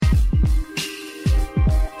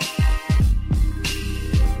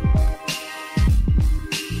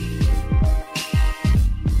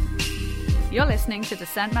listening to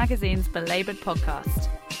Dissent Magazine's Belabored podcast,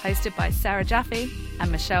 hosted by Sarah Jaffe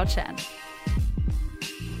and Michelle Chen.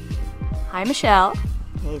 Hi, Michelle.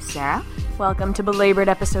 Hey, Sarah. Welcome to Belabored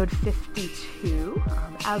episode 52.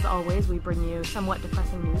 As always, we bring you somewhat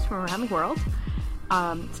depressing news from around the world.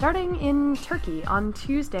 Starting in Turkey, on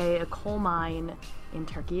Tuesday, a coal mine in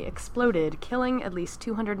Turkey exploded, killing at least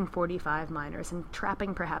 245 miners and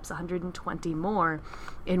trapping perhaps 120 more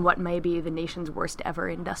in what may be the nation's worst ever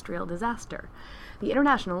industrial disaster. The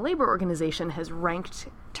International Labor Organization has ranked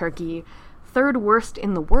Turkey third worst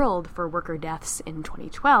in the world for worker deaths in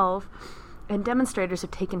 2012, and demonstrators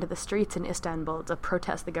have taken to the streets in Istanbul to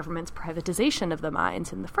protest the government's privatization of the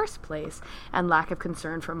mines in the first place and lack of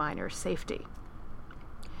concern for miners' safety.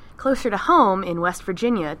 Closer to home, in West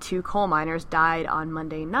Virginia, 2 coal miners died on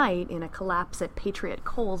Monday night in a collapse at Patriot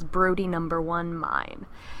Coal's Brody No. 1 mine.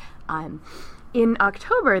 In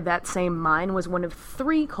October, that same mine was one of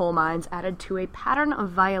 3 coal mines added to a pattern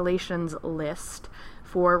of violations list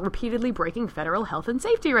for repeatedly breaking federal health and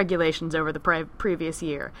safety regulations over the previous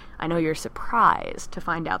year. I know you're surprised to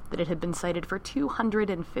find out that it had been cited for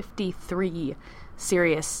 253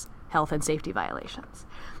 serious health and safety violations.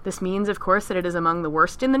 This means, of course, that it is among the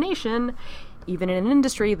worst in the nation, even in an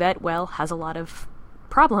industry that, well, has a lot of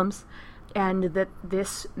problems, and that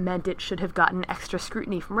this meant it should have gotten extra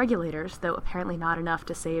scrutiny from regulators, though apparently not enough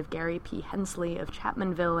to save Gary P. Hensley of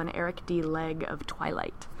Chapmanville and Eric D. Legg of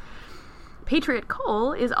Twilight. Patriot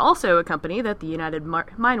Coal is also a company that the United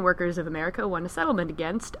Mine Workers of America won a settlement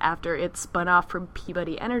against after it spun off from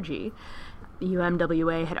Peabody Energy. The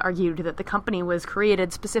UMWA had argued that the company was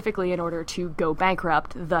created specifically in order to go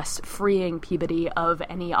bankrupt, thus freeing Peabody of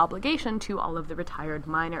any obligation to all of the retired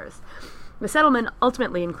miners. The settlement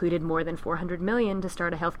ultimately included more than $400 million to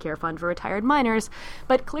start a healthcare fund for retired miners,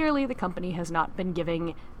 but clearly the company has not been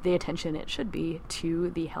giving the attention it should be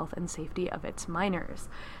to the health and safety of its miners.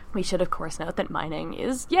 We should, of course, note that mining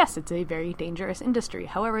is, yes, it's a very dangerous industry.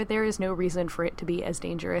 However, there is no reason for it to be as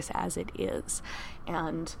dangerous as it is.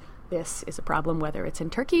 And this is a problem whether it's in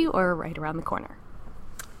Turkey or right around the corner.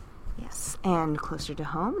 Yes, and closer to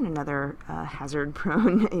home, in another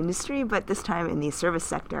hazard-prone industry, but this time in the service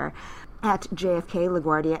sector. At JFK,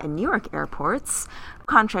 LaGuardia, and New York airports,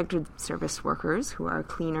 contracted service workers who are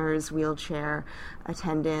cleaners, wheelchair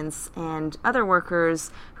attendants, and other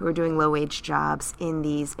workers who are doing low-wage jobs in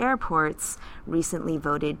these airports recently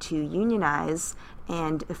voted to unionize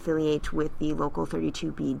and affiliate with the Local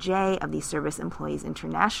 32BJ of the Service Employees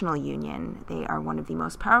International Union. They are one of the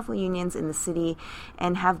most powerful unions in the city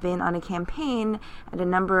and have been on a campaign at a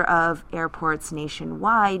number of airports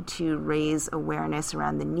nationwide to raise awareness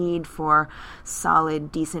around the need for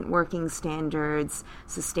solid, decent working standards,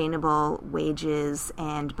 sustainable wages,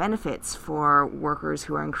 and benefits for workers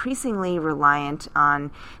who are increasingly reliant on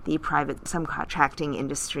the private subcontracting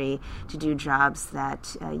industry to do jobs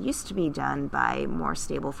that used to be done by more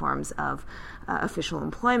stable forms of official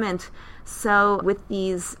employment. So with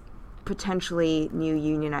these potentially new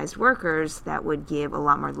unionized workers, that would give a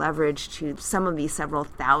lot more leverage to some of these several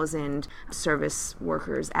thousand service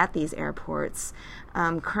workers at these airports.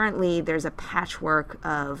 Currently, there's a patchwork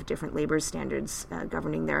of different labor standards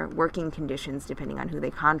governing their working conditions depending on who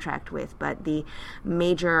they contract with, but the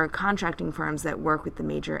major contracting firms that work with the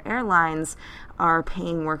major airlines are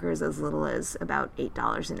paying workers as little as about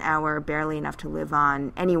 $8 an hour, barely enough to live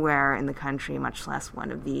on anywhere in the country, much less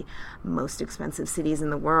one of the most expensive cities in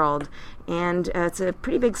the world. And it's a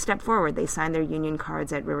pretty big step forward. They signed their union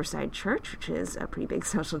cards at Riverside Church, which is a pretty big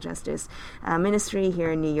social justice ministry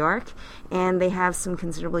here in New York, and they have some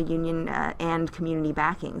considerable union and community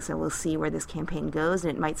backing. So we'll see where this campaign goes,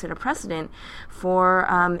 and it might set a precedent for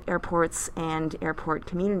airports and airport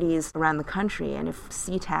communities around the country. And if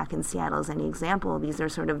SeaTac in Seattle is any example, these are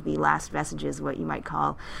sort of the last vestiges of what you might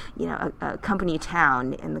call, a company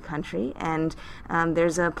town in the country. And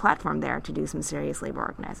there's a platform there to do some serious labor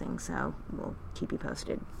organizing. So we'll keep you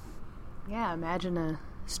posted. Yeah, imagine a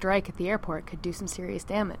strike at the airport could do some serious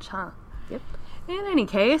damage, huh? Yep. In any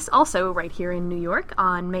case, also right here in New York,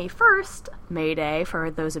 on May 1st, May Day,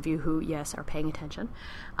 for those of you who, yes, are paying attention,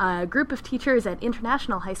 a group of teachers at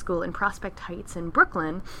International High School in Prospect Heights in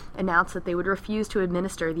Brooklyn announced that they would refuse to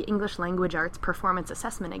administer the English Language Arts Performance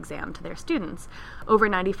Assessment exam to their students, over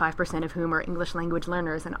 95% of whom are English language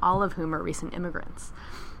learners and all of whom are recent immigrants.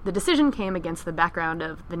 The decision came against the background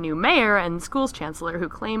of the new mayor and schools chancellor who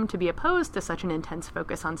claimed to be opposed to such an intense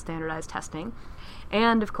focus on standardized testing,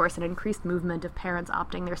 and, of course, an increased movement of parents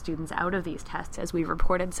opting their students out of these tests, as we've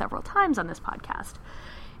reported several times on this podcast.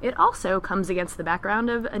 It also comes against the background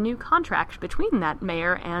of a new contract between that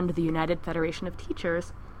mayor and the United Federation of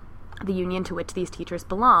Teachers, the union to which these teachers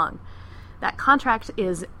belong. That contract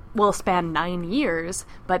will span 9 years,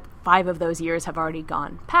 but 5 of those years have already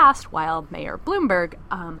gone past, while Mayor Bloomberg,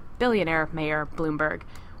 billionaire Mayor Bloomberg,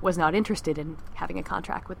 was not interested in having a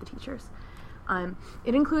contract with the teachers.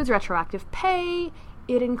 It includes retroactive pay.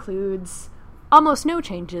 It includes almost no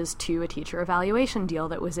changes to a teacher evaluation deal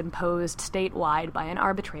that was imposed statewide by an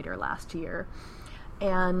arbitrator last year.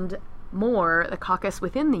 And more, the caucus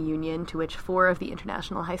within the union, to which 4 of the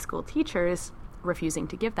international high school teachers refusing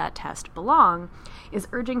to give that test belong, is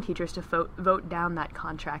urging teachers to vote down that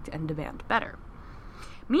contract and demand better.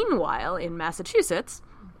 Meanwhile, in Massachusetts,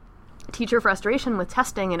 teacher frustration with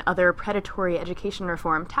testing and other predatory education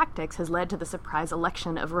reform tactics has led to the surprise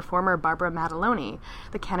election of reformer Barbara Mataloni,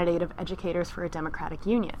 the candidate of Educators for a Democratic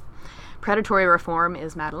Union. Predatory reform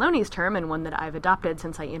is Mataloni's term, and one that I've adopted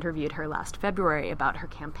since I interviewed her last February about her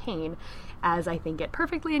campaign, as I think it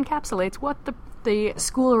perfectly encapsulates what the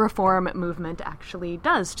school reform movement actually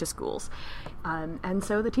does to schools. And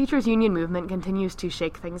so the teachers' union movement continues to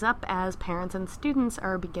shake things up as parents and students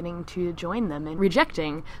are beginning to join them in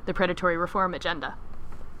rejecting the predatory reform agenda.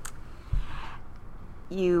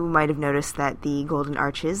 You might have noticed that the Golden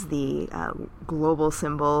Arches, the global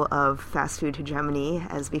symbol of fast food hegemony,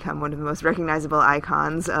 has become one of the most recognizable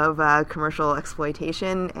icons of commercial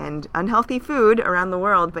exploitation and unhealthy food around the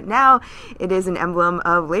world. But now it is an emblem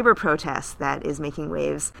of labor protest that is making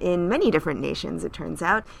waves in many different nations, it turns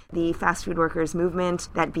out. The fast food workers movement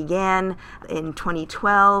that began in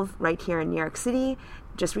 2012 right here in New York City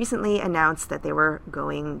just recently announced that they were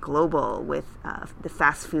going global with the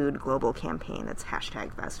Fast Food Global campaign. That's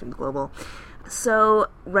hashtag Fast Food Global. So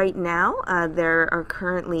right now, there are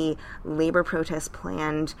currently labor protests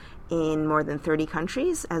planned in more than 30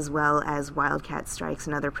 countries, as well as wildcat strikes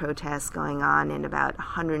and other protests going on in about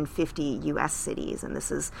 150 U.S. cities. And this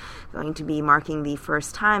is going to be marking the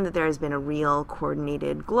first time that there has been a real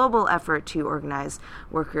coordinated global effort to organize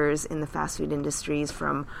workers in the fast food industries,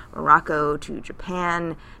 from Morocco to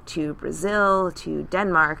Japan to Brazil to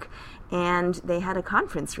Denmark. And they had a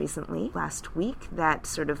conference recently, last week, that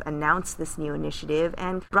sort of announced this new initiative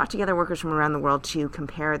and brought together workers from around the world to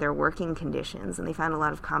compare their working conditions. And they found a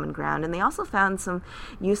lot of common ground. And they also found some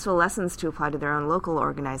useful lessons to apply to their own local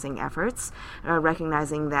organizing efforts,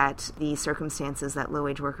 recognizing that the circumstances that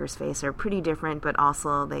low-wage workers face are pretty different, but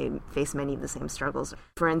also they face many of the same struggles.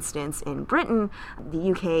 For instance, in Britain,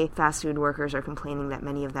 the UK fast food workers are complaining that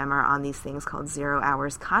many of them are on these things called 0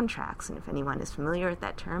 hours contracts. And if anyone is familiar with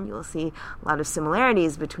that term, you will see a lot of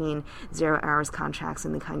similarities between 0 hours contracts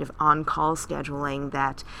and the kind of on-call scheduling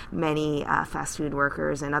that many fast food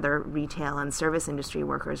workers and other retail and service industry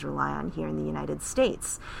workers rely on here in the United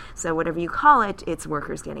States. So whatever you call it, it's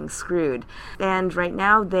workers getting screwed. And right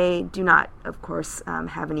now they do not, of course,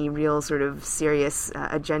 have any real sort of serious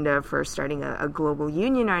agenda for starting a global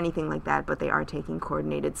union or anything like that, but they are taking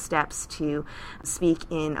coordinated steps to speak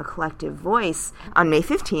in a collective voice. On May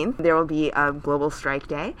 15th, there will be a global strike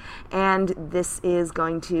day, and this is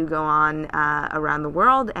going to go on around the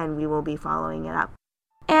world, and we will be following it up.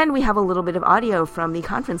 And we have a little bit of audio from the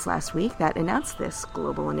conference last week that announced this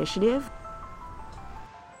global initiative.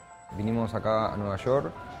 Vinimos acá a Nueva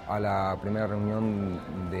York a la primera reunión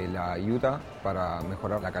de la UTA para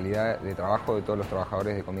mejorar la calidad de trabajo de todos los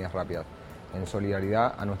trabajadores de comidas rápidas, en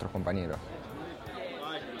solidaridad a nuestros compañeros.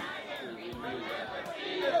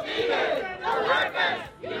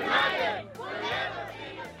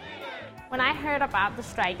 When I heard about the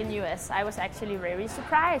strike in the US, I was actually very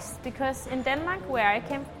surprised, because in Denmark, where I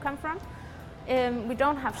come from, we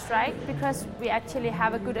don't have strike because we actually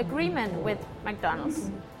have a good agreement with McDonald's.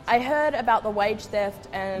 I heard about the wage theft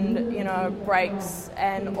and, breaks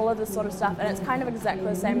and all of this sort of stuff, and it's kind of exactly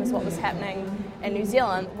the same as what was happening in New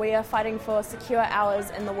Zealand. We are fighting for secure hours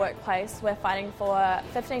in the workplace, we're fighting for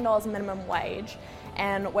 $15 minimum wage,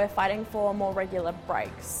 and we're fighting for more regular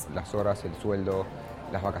breaks. Las horas, el sueldo,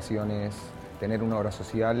 las vacaciones, tener una obra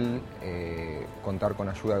social, contar con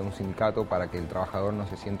ayuda de un sindicato para que el trabajador no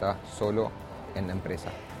se sienta solo en la empresa.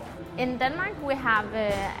 In Denmark, we have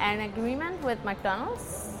an agreement with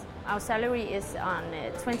McDonald's. Our salary is on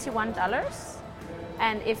 $21,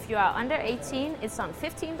 and if you are under 18, it's on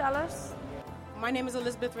 $15. My name is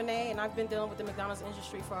Elizabeth Renee, and I've been dealing with the McDonald's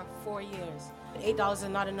industry for 4 years. $8 is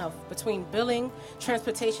not enough. Between billing,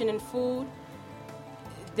 transportation, and food,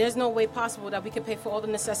 there's no way possible that we could pay for all the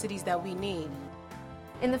necessities that we need.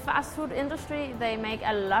 In the fast food industry, they make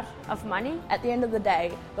a lot of money. At the end of the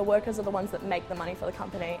day, the workers are the ones that make the money for the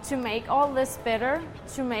company. To make all this better,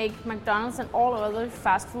 to make McDonald's and all other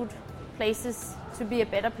fast food places to be a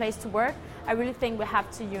better place to work, I really think we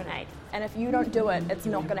have to unite. And if you don't do it, it's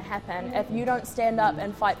not going to happen. If you don't stand up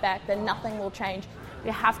and fight back, then nothing will change. We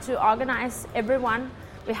have to organize everyone.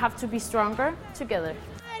 We have to be stronger together.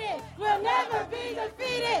 We'll never be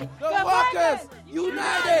defeated. The workers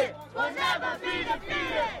united will never be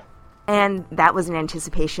defeated. And that was in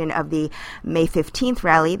anticipation of the May 15th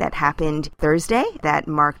rally that happened Thursday that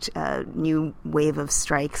marked a new wave of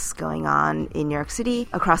strikes going on in New York City,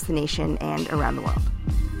 across the nation, and around the world.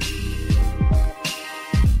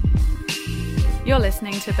 You're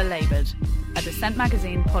listening to Belabored, a Dissent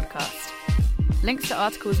Magazine podcast. Links to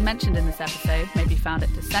articles mentioned in this episode may be found at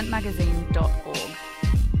dissentmagazine.org.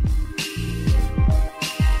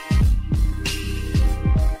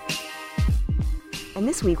 And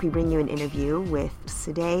this week we bring you an interview with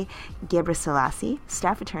Sadeh Ghebreselassie,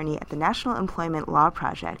 staff attorney at the National Employment Law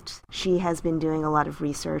Project. She has been doing a lot of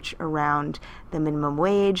research around the minimum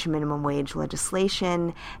wage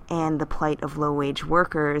legislation, and the plight of low-wage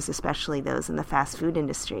workers, especially those in the fast food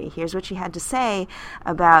industry. Here's what she had to say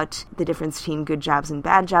about the difference between good jobs and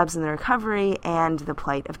bad jobs in the recovery and the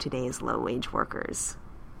plight of today's low-wage workers.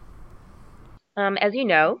 As you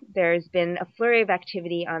know, there's been a flurry of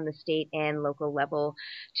activity on the state and local level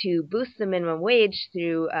to boost the minimum wage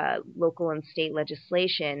through local and state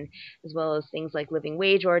legislation, as well as things like living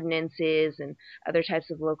wage ordinances and other types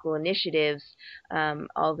of local initiatives.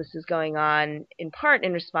 All this is going on in part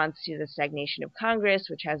in response to the stagnation of Congress,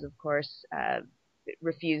 which has, of course,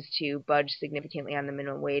 refused to budge significantly on the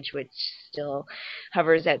minimum wage, which still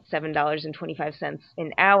hovers at $7.25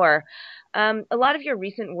 an hour. A lot of your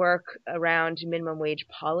recent work around minimum wage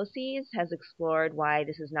policies has explored why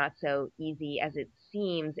this is not so easy as it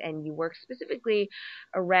seems, and you work specifically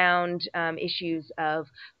around issues of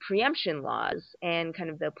preemption laws and kind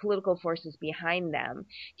of the political forces behind them.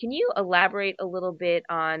 Can you elaborate a little bit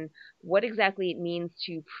on what exactly it means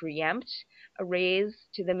to preempt a raise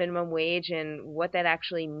to the minimum wage and what that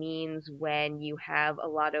actually means when you have a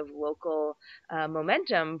lot of local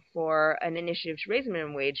momentum for an initiative to raise the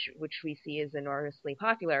minimum wage, which we see is enormously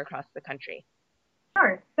popular across the country?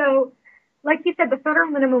 Sure. So, like you said, the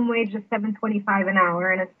federal minimum wage is $7.25 an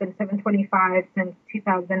hour, and it's been $7.25 since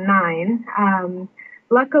 2009.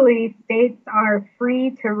 Luckily, states are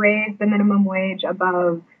free to raise the minimum wage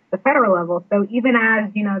above the federal level. So even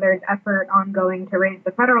as, there's effort ongoing to raise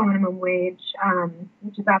the federal minimum wage,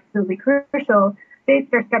 which is absolutely crucial,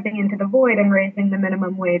 states are stepping into the void and raising the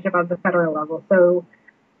minimum wage above the federal level. So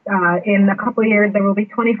in a couple of years, there will be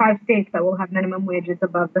 25 states that will have minimum wages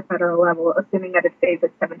above the federal level, assuming that it stays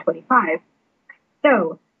at $7.25.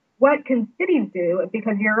 So what can cities do?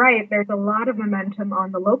 Because you're right, there's a lot of momentum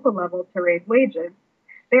on the local level to raise wages.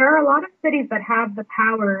 There are a lot of cities that have the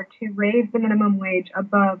power to raise the minimum wage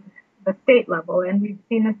above the state level. And we've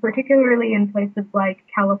seen this particularly in places like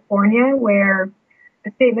California, where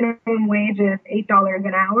the state minimum wage is $8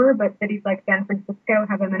 an hour, but cities like San Francisco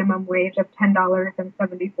have a minimum wage of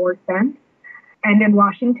 $10.74. And in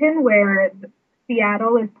Washington, where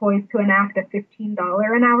Seattle is poised to enact a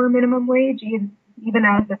 $15 an hour minimum wage, even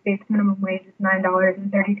as the state's minimum wage is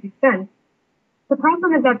 $9.32. The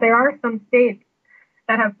problem is that there are some states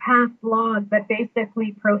that have passed laws that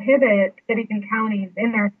basically prohibit cities and counties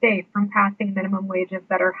in their state from passing minimum wages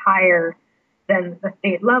that are higher than the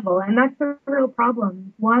state level. And that's a real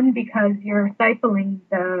problem. One, because you're stifling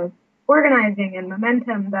the organizing and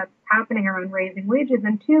momentum that's happening around raising wages.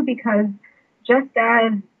 And two, because just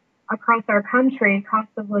as across our country,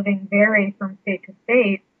 costs of living vary from state to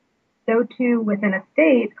state, so too within a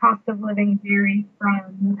state, costs of living vary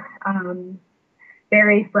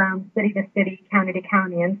from city to city, county to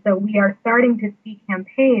county. And so we are starting to see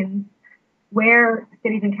campaigns where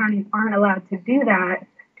cities and counties aren't allowed to do that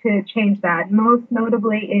to change that. Most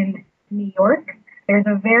notably in New York, there's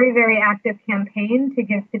a very, very active campaign to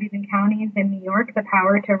give cities and counties in New York the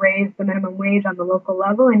power to raise the minimum wage on the local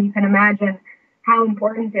level. And you can imagine how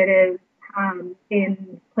important it is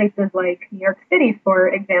in places like New York City, for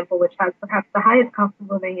example, which has perhaps the highest cost of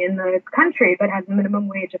living in the country, but has a minimum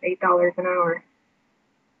wage of $8 an hour.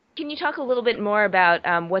 Can you talk a little bit more about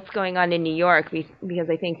what's going on in New York? Because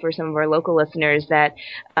I think for some of our local listeners that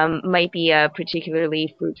might be a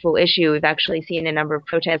particularly fruitful issue. We've actually seen a number of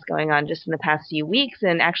protests going on just in the past few weeks,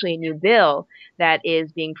 and actually a new bill that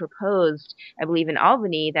is being proposed, I believe, in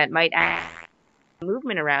Albany that might add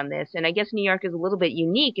movement around this. And I guess New York is a little bit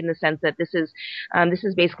unique in the sense that this is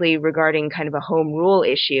basically regarding kind of a home rule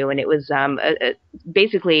issue, and it was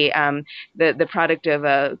basically the product of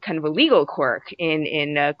a kind of a legal quirk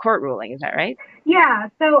in a court ruling. Is that right? Yeah.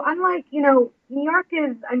 So unlike, New York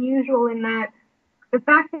is unusual in that the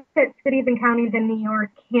fact that cities and counties in New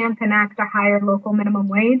York can't enact a higher local minimum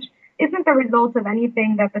wage isn't the result of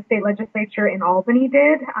anything that the state legislature in Albany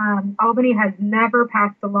did. Albany has never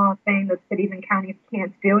passed a law saying that cities and counties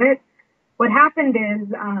can't do it. What happened is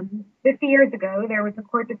 50 years ago, there was a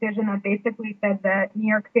court decision that basically said that New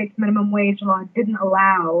York State's minimum wage law didn't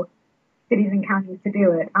allow cities and counties to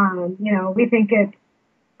do it. We think it's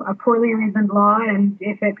a poorly reasoned law, and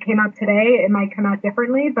if it came out today, it might come out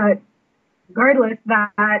differently. But regardless,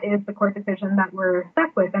 that is the court decision that we're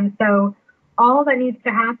stuck with. And so all that needs to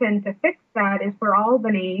happen to fix that is for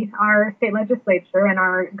Albany, our state legislature, and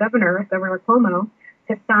our governor, Governor Cuomo,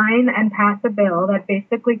 to sign and pass a bill that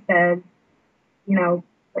basically says,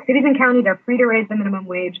 cities and counties are free to raise the minimum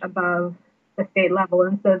wage above the state level.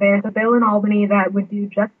 And so there's a bill in Albany that would do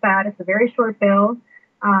just that. It's a very short bill,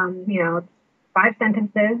 it's 5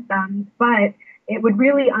 sentences, but it would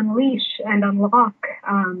really unleash and unlock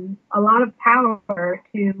a lot of power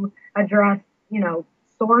to address,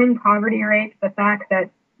 soaring poverty rates, the fact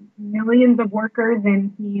that millions of workers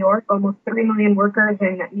in New York, almost 3 million workers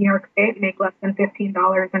in New York State, make less than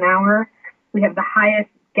 $15 an hour. We have the highest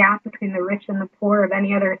gap between the rich and the poor of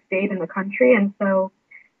any other state in the country. And so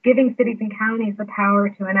giving cities and counties the power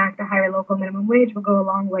to enact a higher local minimum wage will go a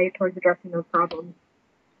long way towards addressing those problems.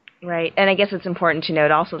 Right. And I guess it's important to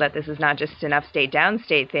note also that this is not just an upstate,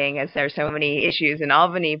 downstate thing, as there are so many issues in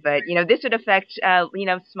Albany, but, this would affect,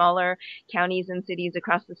 smaller counties and cities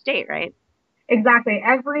across the state, right? Exactly.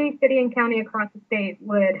 Every city and county across the state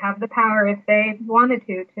would have the power, if they wanted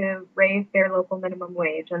to raise their local minimum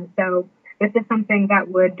wage. And so this is something that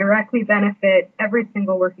would directly benefit every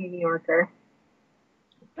single working New Yorker.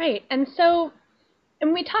 Right. And so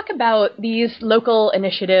when we talk about these local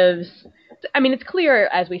initiatives, it's clear,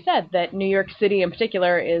 as we said, that New York City in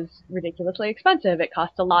particular is ridiculously expensive. It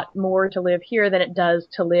costs a lot more to live here than it does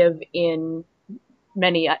to live in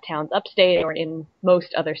many towns upstate or in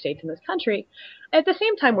most other states in this country. At the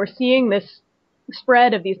same time, we're seeing this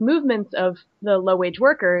spread of these movements of the low-wage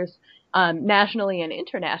workers nationally and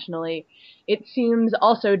internationally. It seems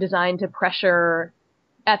also designed to pressure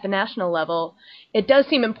at the national level. It does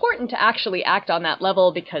seem important to actually act on that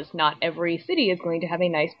level because not every city is going to have a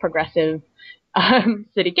nice progressive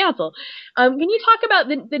city council. Can you talk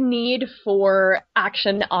about the need for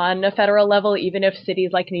action on a federal level, even if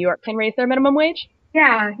cities like New York can raise their minimum wage?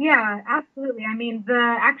 Yeah, absolutely.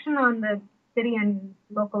 The action on the city and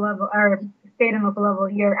local level, or state and local level,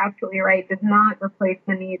 you're absolutely right, does not replace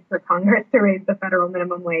the need for Congress to raise the federal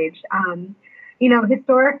minimum wage.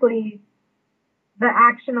 Historically, the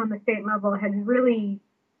action on the state level has really,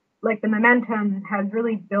 the momentum has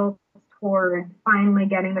really built toward finally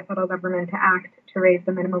getting the federal government to act to raise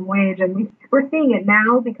the minimum wage. And we're seeing it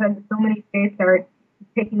now because so many states are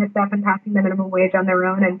taking the step and passing the minimum wage on their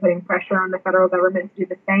own and putting pressure on the federal government to do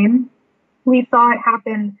the same. We saw it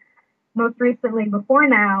happen most recently before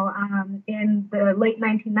now in the late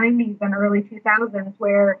 1990s and early 2000s,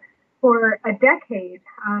 where for a decade,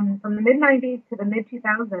 from the mid-90s to the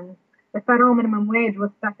mid-2000s, the federal minimum wage was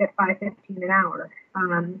stuck at $5.15 an hour.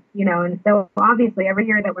 And so obviously every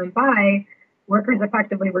year that went by, workers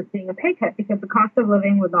effectively were seeing a pay cut because the cost of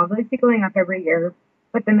living was obviously going up every year,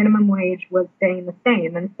 but the minimum wage was staying the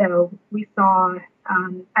same. And so we saw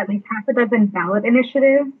at least half a dozen ballot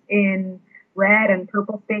initiatives in red and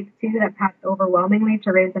purple states too that passed overwhelmingly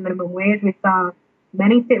to raise the minimum wage. We saw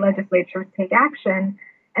many state legislatures take action,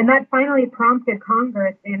 and that finally prompted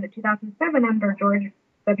Congress in 2007 under George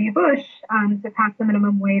W. Bush to pass the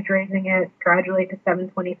minimum wage, raising it gradually to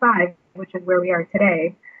 $7.25, which is where we are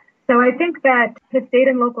today. So I think that the state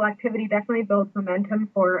and local activity definitely builds momentum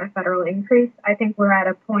for a federal increase. I think we're at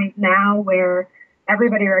a point now where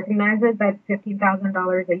everybody recognizes that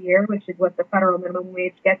 $15,000 a year, which is what the federal minimum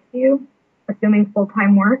wage gets you, assuming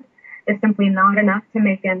full-time work, is simply not enough to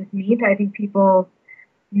make ends meet. I think people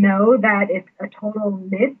know that it's a total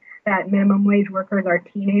myth that minimum wage workers are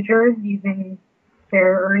teenagers using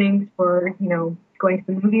their earnings for, going to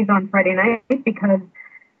the movies on Friday night, because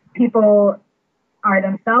people are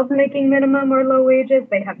themselves making minimum or low wages.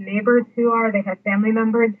 They have neighbors who are, they have family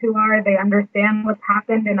members who are, they understand what's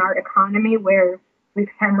happened in our economy where we've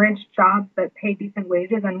hemorrhaged jobs that pay decent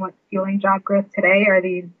wages, and what's fueling job growth today are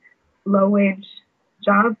these low wage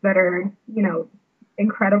jobs that are,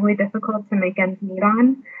 incredibly difficult to make ends meet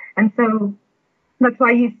on. And so that's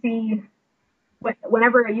why you see,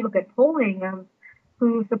 whenever you look at polling of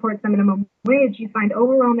who supports the minimum wage, you find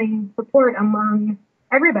overwhelming support among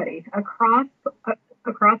everybody across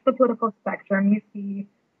the political spectrum. You see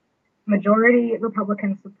majority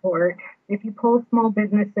Republican support. If you poll small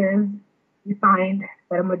businesses, you find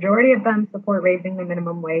that a majority of them support raising the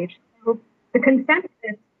minimum wage. So the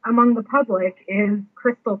consensus among the public is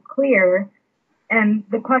crystal clear, And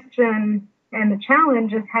the question and the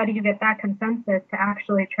challenge is, how do you get that consensus to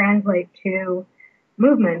actually translate to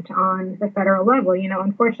movement on the federal level?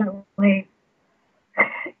 Unfortunately,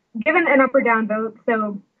 given an up or down vote,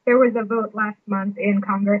 so there was a vote last month in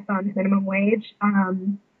Congress on minimum wage.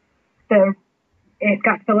 So it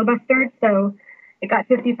got filibustered, so it got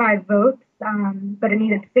 55 votes, but it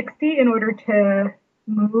needed 60 in order to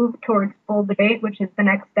move towards full debate, which is the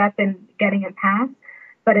next step in getting it passed.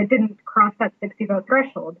 But it didn't cross that 60 vote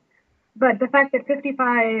threshold. But the fact that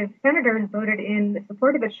 55 senators voted in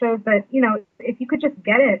support of it shows that, if you could just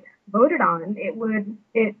get it voted on, it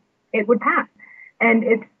would pass. And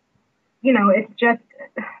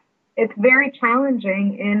it's very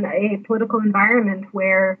challenging in a political environment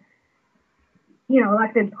where,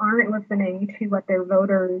 electeds aren't listening to what their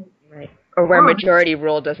voters right. Or where majority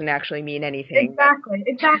rule doesn't actually mean anything.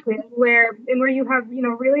 Exactly. Where you have,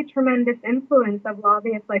 really tremendous influence of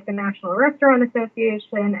lobbyists like the National Restaurant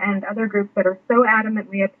Association and other groups that are so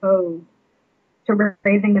adamantly opposed to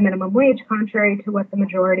raising the minimum wage, contrary to what the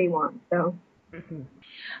majority wants. So. Mm-hmm.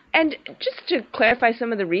 And just to clarify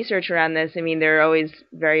some of the research around this, there are always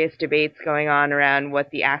various debates going on around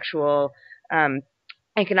what the actual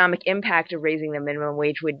economic impact of raising the minimum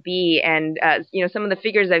wage would be. And, some of the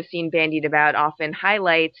figures I've seen bandied about often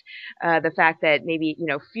highlight the fact that maybe,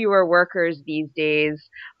 fewer workers these days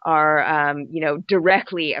are,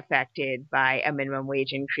 directly affected by a minimum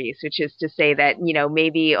wage increase, which is to say that,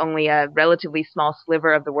 maybe only a relatively small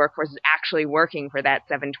sliver of the workforce is actually working for that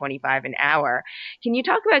 $7.25 an hour. Can you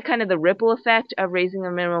talk about kind of the ripple effect of raising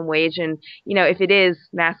the minimum wage? And, if it is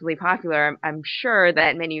massively popular, I'm sure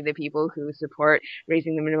that many of the people who support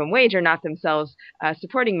raising the minimum wage are not themselves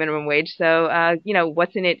supporting minimum wage. So,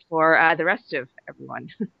 what's in it for the rest of everyone?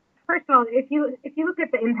 First of all, if you look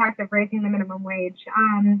at the impact of raising the minimum wage,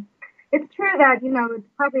 it's true that, it's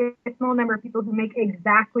probably a small number of people who make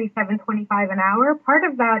exactly $7.25 an hour. Part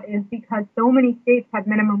of that is because so many states have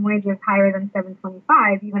minimum wages higher than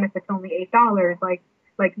 $7.25, even if it's only $8,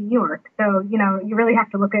 like New York. So, you really have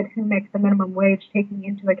to look at who makes the minimum wage, taking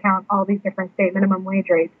into account all these different state minimum wage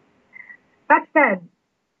rates. That said,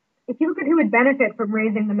 if you look at who would benefit from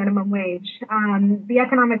raising the minimum wage, the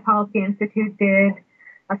Economic Policy Institute did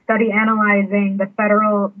a study analyzing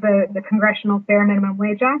the Congressional Fair Minimum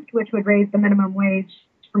Wage Act, which would raise the minimum wage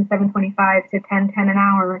from $7.25 to $10.10 an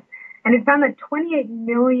hour. And it found that 28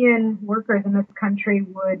 million workers in this country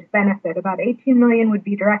would benefit. About 18 million would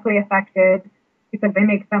be directly affected because they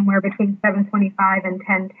make somewhere between $7.25 and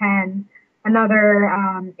 $10.10.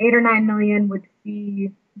 Another 8 or 9 million would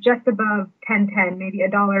see just above $10.10, maybe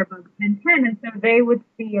 $1 above $10.10. And so they would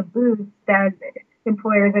see a boost as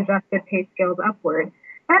employers adjusted pay scales upward.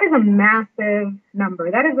 That is a massive number.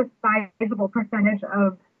 That is a sizable percentage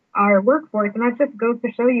of our workforce, and that just goes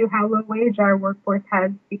to show you how low wage our workforce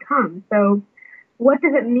has become. So what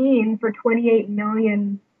does it mean for 28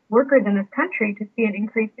 million workers in this country to see an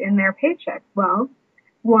increase in their paychecks? Well,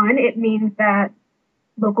 one, it means that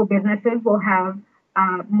local businesses will have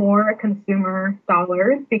more consumer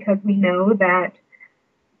dollars because we know that,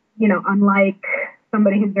 unlike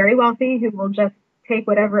somebody who's very wealthy who will just take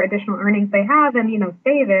whatever additional earnings they have and,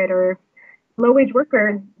 save it, or low-wage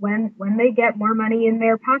workers, when they get more money in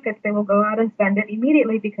their pockets, they will go out and spend it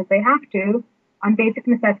immediately because they have to on basic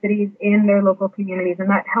necessities in their local communities. And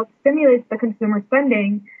that helps stimulate the consumer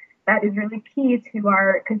spending that is really key to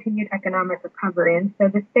our continued economic recovery. And so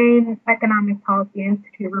the same Economic Policy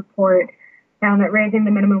Institute report found that raising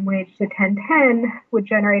the minimum wage to $10.10 would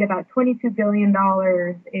generate about $22 billion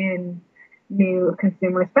in new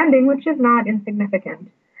consumer spending, which is not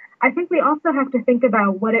insignificant. I think we also have to think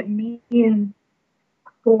about what it means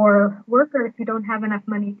for workers who don't have enough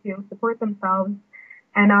money to support themselves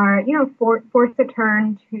and are, forced to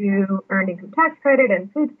turn to earned income tax credit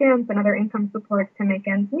and food stamps and other income supports to make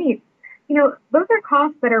ends meet. Those are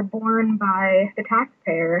costs that are borne by the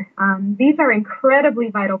taxpayer. These are incredibly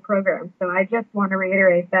vital programs. So I just want to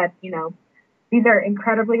reiterate that, these are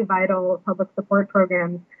incredibly vital public support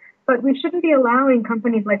programs. But we shouldn't be allowing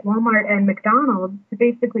companies like Walmart and McDonald's to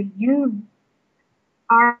basically use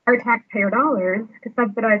our taxpayer dollars to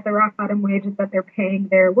subsidize the rock bottom wages that they're paying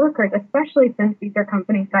their workers, especially since these are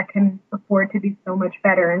companies that can afford to do so much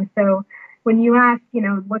better. And so when you ask,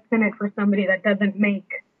 what's in it for somebody that doesn't make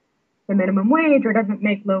the minimum wage or doesn't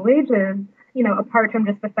make low wages, apart from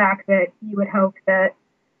just the fact that you would hope that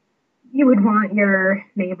you would want your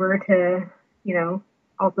neighbor to,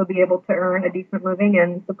 also be able to earn a decent living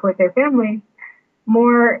and support their family.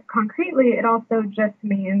 More concretely, it also just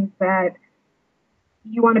means that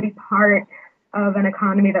you want to be part of an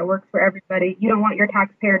economy that works for everybody. You don't want your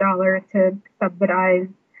taxpayer dollars to subsidize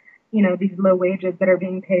these low wages that are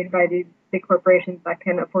being paid by these big corporations that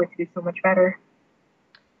can afford to do so much better.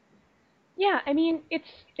 Yeah, I mean, it's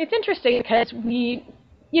interesting because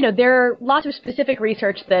there are lots of specific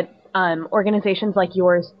research that organizations like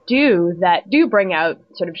yours do that do bring out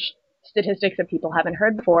sort of statistics that people haven't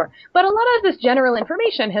heard before. But a lot of this general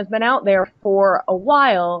information has been out there for a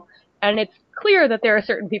while, and it's clear that there are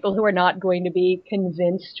certain people who are not going to be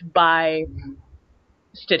convinced by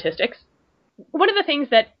statistics. One of the things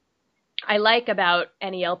that I like about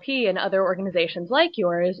NELP and other organizations like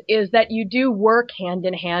yours is that you do work hand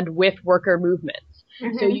in hand with worker movements.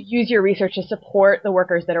 Mm-hmm. So you use your research to support the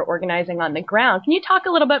workers that are organizing on the ground. Can you talk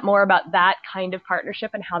a little bit more about that kind of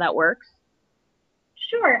partnership and how that works?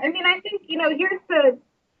 Sure. I mean, I think,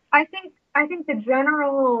 I think the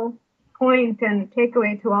general point and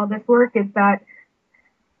takeaway to all this work is that,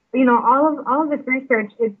 all of this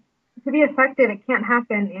research, to be effective, it can't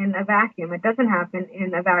happen in a vacuum. It doesn't happen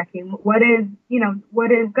in a vacuum. What is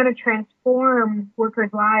going to transform workers'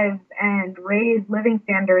 lives and raise living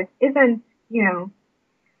standards isn't,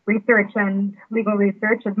 research and legal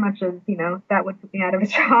research as much as, that would put me out of a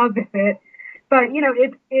job if it, but,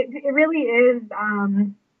 it really is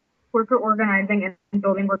worker organizing and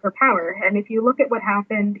building worker power. And if you look at what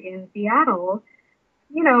happened in Seattle,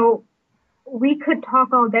 we could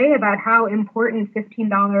talk all day about how important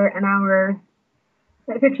 $15 an hour,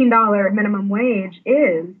 $15 minimum wage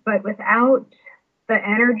is, but without the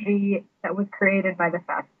energy that was created by the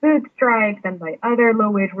fast food strikes and by other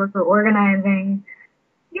low-wage worker organizing,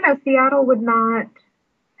 Seattle would not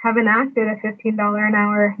have enacted a $15 an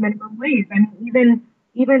hour minimum wage. And even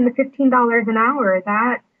the $15 an hour,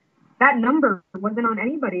 that number wasn't on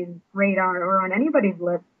anybody's radar or on anybody's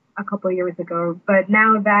list a couple of years ago, but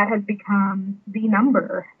now that has become the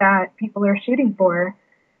number that people are shooting for.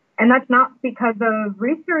 And that's not because of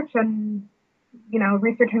research and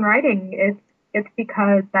writing. It's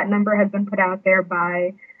because that number has been put out there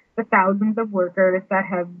by the thousands of workers that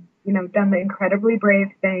have, done the incredibly brave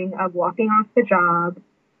thing of walking off the job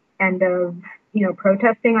and of,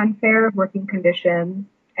 protesting unfair working conditions.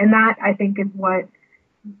 And that, I think, is what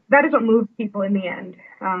moves people in the end.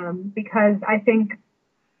 Because I think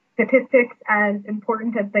statistics, as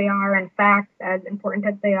important as they are, and facts, as important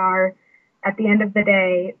as they are, at the end of the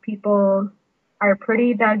day, people are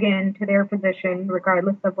pretty dug into their position,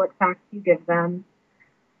 regardless of what facts you give them.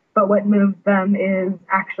 But what moves them is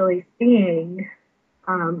actually seeing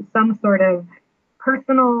some sort of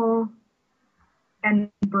personal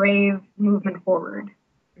and brave movement forward.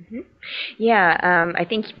 Mm-hmm. Yeah, I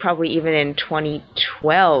think probably even in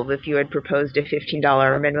 2012, if you had proposed a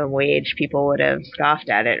 $15 minimum wage, people would have scoffed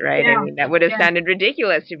at it, right? Yeah. I mean, that would have sounded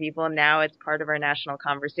ridiculous to people. Now it's part of our national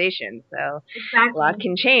conversation. So exactly. A lot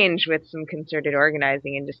can change with some concerted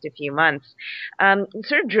organizing in just a few months.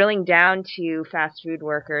 Sort of drilling down to fast food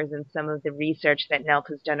workers and some of the research that NELP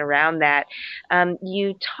has done around that,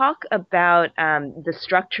 you talk about the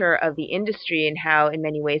structure of the industry and how in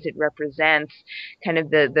many ways it represents kind of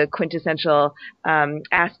the quintessential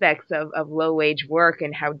aspects of low-wage work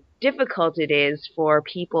and how difficult it is for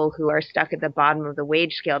people who are stuck at the bottom of the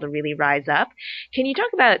wage scale to really rise up. Can you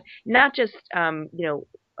talk about not just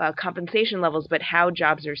compensation levels, but how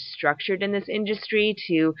jobs are structured in this industry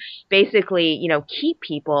to basically, keep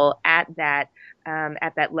people at that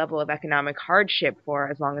level of economic hardship for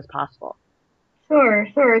as long as possible? Sure.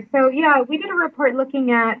 So, we did a report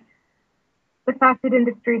looking at the fast food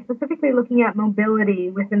industry, specifically looking at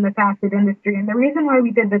mobility within the fast food industry. And the reason why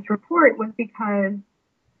we did this report was because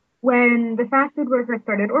when the fast food workers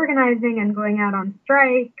started organizing and going out on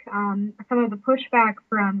strike, some of the pushback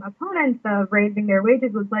from opponents of raising their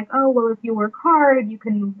wages was like, oh, well, if you work hard, you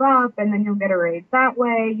can move up and then you'll get a raise that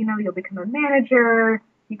way. You'll become a manager.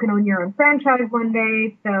 You can own your own franchise one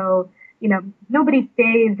day. So, nobody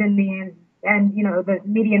stays in the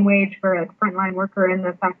median wage for a frontline worker in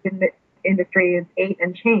the fast food industry is $8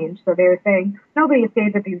 and change. So they were saying nobody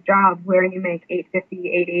stays at these jobs where you make $8.50,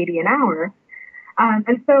 $8.80 an hour.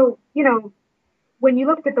 And so, when you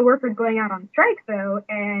looked at the workers going out on strike, though,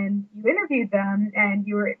 and you interviewed them and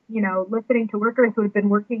you were, listening to workers who had been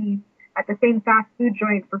working at the same fast food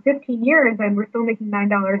joint for 15 years and were still making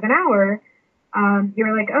 $9 an hour,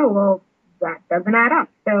 you're like, oh, well, that doesn't add up.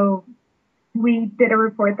 So we did a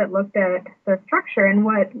report that looked at the structure, and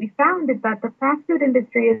what we found is that the fast food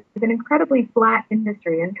industry is an incredibly flat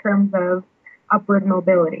industry in terms of upward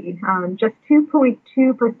mobility. Just 2.2%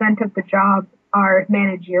 of the jobs are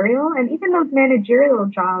managerial, and even those managerial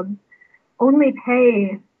jobs only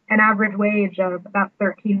pay an average wage of about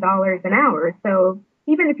 $13 an hour. So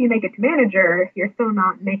even if you make it to manager, you're still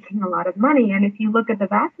not making a lot of money. And if you look at the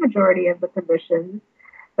vast majority of the positions,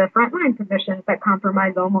 the frontline positions that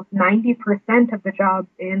comprise almost 90% of the jobs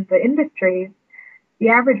in the industries, the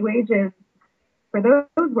average wages for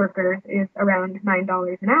those workers is around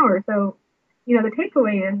 $9 an hour. So, the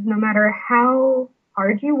takeaway is no matter how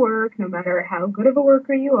hard you work, no matter how good of a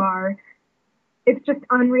worker you are, it's just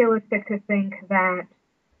unrealistic to think that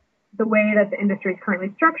the way that the industry is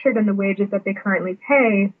currently structured and the wages that they currently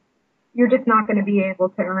pay, you're just not going to be able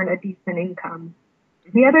to earn a decent income.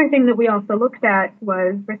 The other thing that we also looked at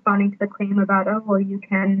was responding to the claim about, you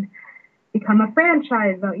can become a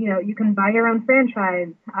franchise, you can buy your own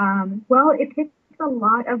franchise. Well, it takes a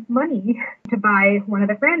lot of money to buy one of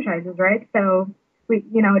the franchises, right? So,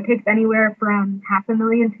 it takes anywhere from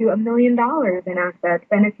 $500,000 to $1 million in assets.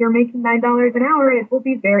 And if you're making $9 an hour, it will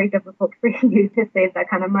be very difficult for you to save that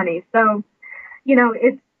kind of money. So,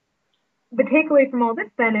 it's the takeaway from all this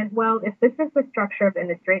then is, well, if this is the structure of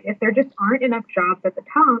industry, if there just aren't enough jobs at the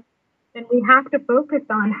top, then we have to focus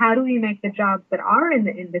on how do we make the jobs that are in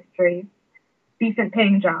the industry decent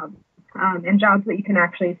paying jobs, and jobs that you can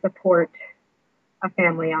actually support a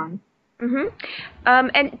family on. Mm-hmm.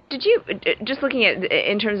 And did you, just looking at,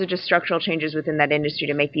 in terms of just structural changes within that industry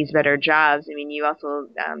to make these better jobs, I mean, you also,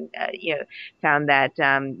 found that,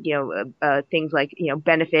 things like,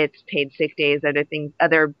 benefits, paid sick days,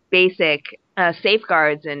 other basic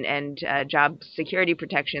safeguards and job security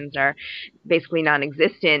protections are basically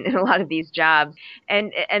non-existent in a lot of these jobs.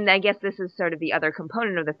 And I guess this is sort of the other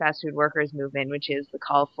component of the fast food workers movement, which is the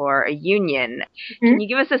call for a union. Mm-hmm. Can you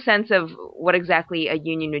give us a sense of what exactly a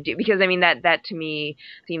union would do? Because I mean, that to me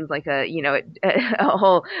seems like a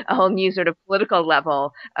whole new sort of political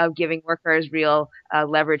level of giving workers real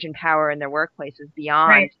leverage and power in their workplaces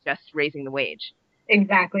beyond just raising the wage.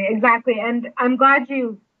 Exactly. And I'm glad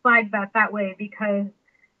you flagged that way, because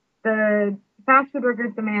the fast food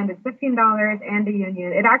workers' demand is $15 and a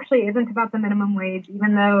union. It actually isn't about the minimum wage,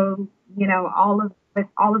 even though, all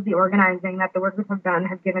of the organizing that the workers have done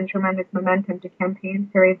has given tremendous momentum to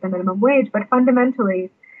campaigns to raise the minimum wage. But fundamentally,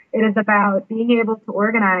 it is about being able to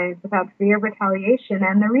organize without fear of retaliation.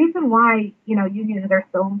 And the reason why, unions are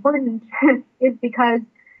so important is because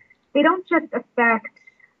they don't just affect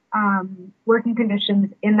working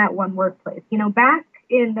conditions in that one workplace. Back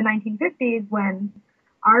in the 1950s, when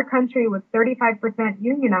our country was 35%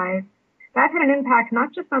 unionized, that had an impact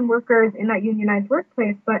not just on workers in that unionized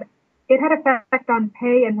workplace, but it had effect on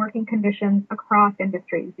pay and working conditions across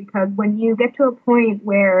industries. Because when you get to a point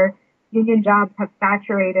where union jobs have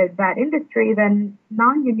saturated that industry, then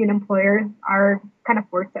non-union employers are kind of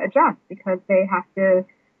forced to adjust because they have to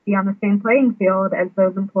be on the same playing field as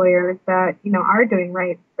those employers that, are doing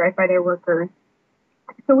right by their workers.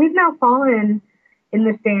 So we've now fallen in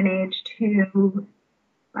this day and age to,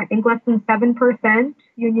 I think, less than 7%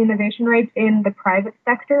 unionization rates in the private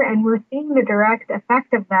sector. And we're seeing the direct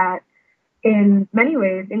effect of that in many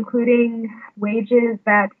ways, including wages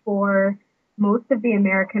that for most of the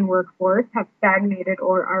American workforce have stagnated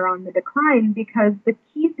or are on the decline, because the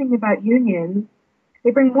key thing about unions,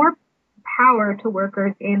 they bring more power to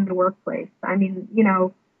workers in the workplace. I mean,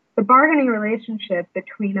 the bargaining relationship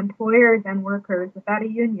between employers and workers without a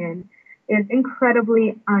union is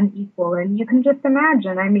incredibly unequal. And you can just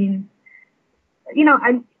imagine,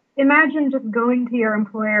 imagine just going to your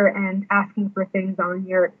employer and asking for things on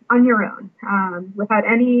your own, without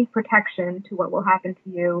any protection to what will happen to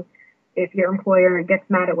you if your employer gets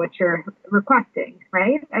mad at what you're requesting,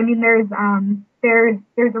 right? I mean, there's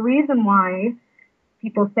a reason why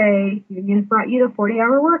people say unions brought you the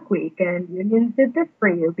 40-hour work week and unions did this for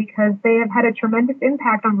you, because they have had a tremendous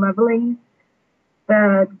impact on leveling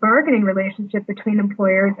the bargaining relationship between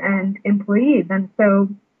employers and employees. And so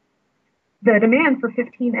the demand for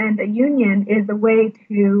 15 and a union is a way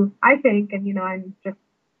to, I think, and I'm just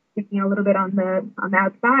speaking a little bit on the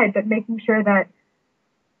outside, but making sure that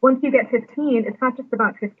once you get 15, it's not just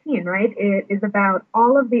about 15, right? It is about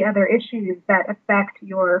all of the other issues that affect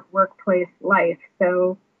your workplace life.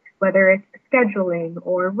 So whether it's scheduling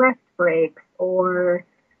or rest breaks or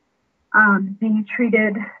being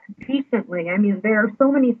treated decently. I mean, there are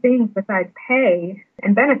so many things besides pay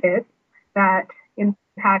and benefits that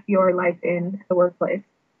impact your life in the workplace.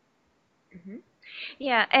 Mm-hmm.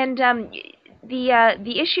 Yeah, and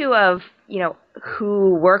the issue of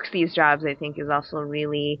who works these jobs, I think, is also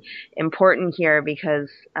really important here because,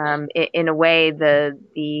 in a way,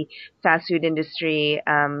 the fast food industry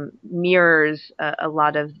mirrors a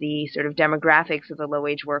lot of the sort of demographics of the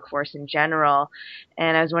low-wage workforce in general.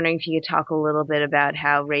 And I was wondering if you could talk a little bit about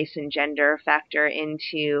how race and gender factor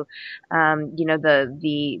into,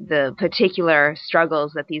 the particular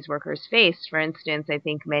struggles that these workers face. For instance, I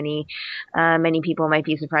think many people might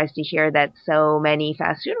be surprised to hear that so many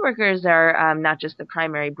fast food workers are not just the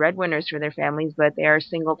primary breadwinners for their families, but they are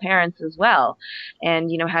single parents as well.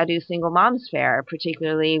 And, how do single moms fare,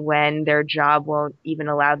 particularly when their job won't even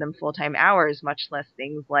allow them full-time hours, much less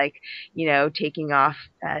things like, taking off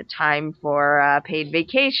time for paid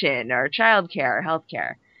vacation or childcare or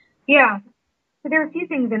healthcare? Yeah. So there are a few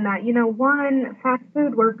things in that. One, fast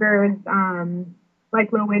food workers,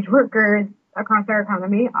 like low-wage workers across our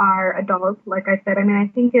economy, are adults. Like I said,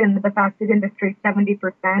 I think in the fast food industry, 70%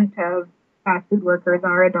 of fast food workers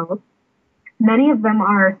are adults. Many of them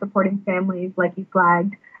are supporting families, like you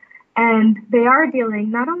flagged, and they are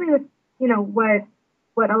dealing not only with,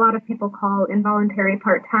 what a lot of people call involuntary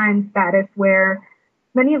part-time status, where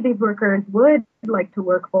many of these workers would like to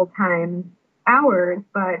work full-time hours,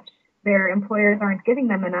 but their employers aren't giving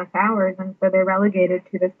them enough hours, and so they're relegated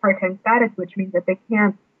to this part-time status, which means that they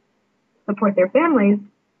can't support their families.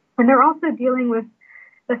 And they're also dealing with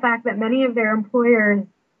the fact that many of their employers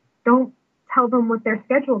don't tell them what their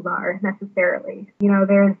schedules are necessarily.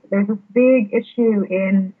 There's this big issue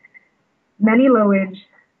in many low-wage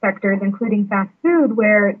sectors, including fast food,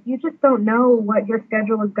 where you just don't know what your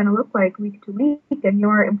schedule is going to look like week to week, and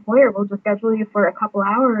your employer will just schedule you for a couple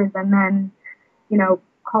hours and then,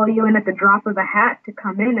 call you in at the drop of a hat to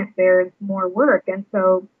come in if there's more work. And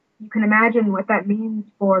so you can imagine what that means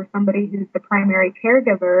for somebody who's the primary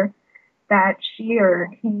caregiver, that she or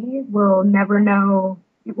he will never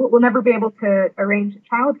be able to arrange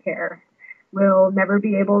childcare, will never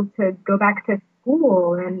be able to go back to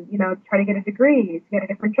school and, try to get a degree, to get a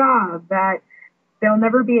different job, that they'll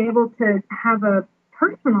never be able to have a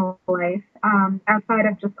personal life outside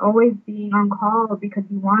of just always being on call because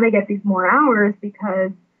you want to get these more hours because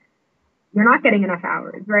you're not getting enough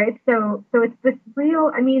hours, right? So it's this real,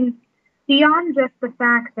 beyond just the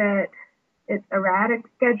fact that it's erratic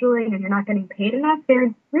scheduling and you're not getting paid enough,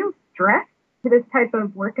 there's real stress to this type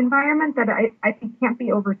of work environment that I think can't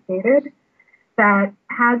be overstated, that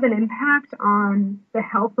has an impact on the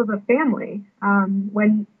health of a family.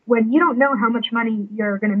 When you don't know how much money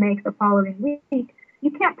you're going to make the following week, you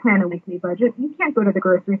can't plan a weekly budget. You can't go to the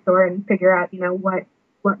grocery store and figure out, what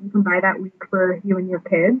you can buy that week for you and your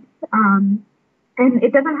kids. And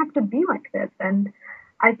it doesn't have to be like this. And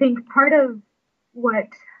I think part of what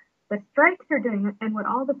the strikes are doing and what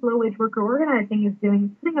all this low-wage worker organizing is doing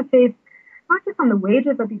is putting a face not just on the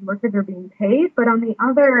wages that these workers are being paid, but on the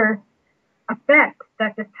other effects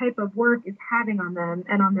that this type of work is having on them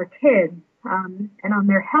and on their kids, and on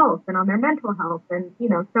their health and on their mental health. And,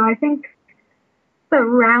 so I think it's a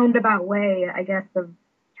roundabout way, I guess, of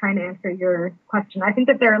trying to answer your question. I think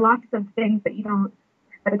that there are lots of things that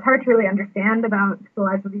that it's hard to really understand about the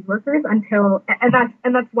lives of these workers and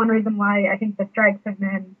that's one reason why I think the strikes have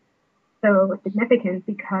been so significant,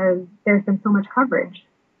 because there's been so much coverage.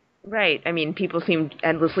 Right. People seem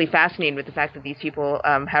endlessly fascinated with the fact that these people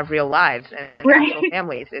have real lives and right. Real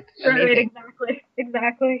families. It's amazing. Right,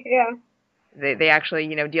 exactly, yeah. They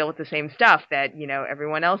actually, deal with the same stuff that,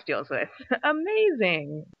 everyone else deals with.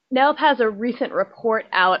 Amazing. NELP has a recent report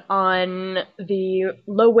out on the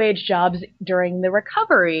low-wage jobs during the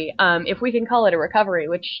recovery, if we can call it a recovery,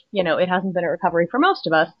 which, it hasn't been a recovery for most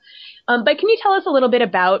of us. But can you tell us a little bit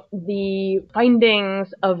about the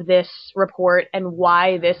findings of this report and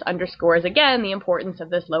why this underscores, again, the importance of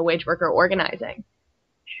this low-wage worker organizing?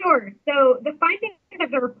 Sure. So the findings of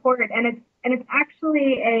the report, and it's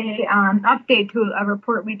actually a update to a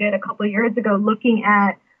report we did a couple of years ago looking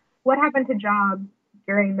at what happened to jobs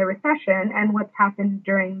during the recession and what's happened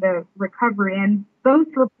during the recovery. And both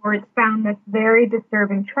reports found this very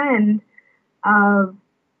disturbing trend of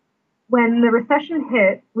when the recession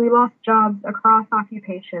hit, we lost jobs across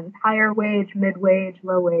occupations, higher wage, mid-wage,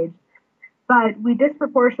 low wage. But we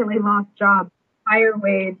disproportionately lost jobs, higher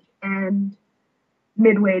wage and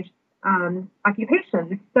mid-wage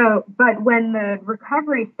occupations. So, but when the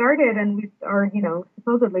recovery started and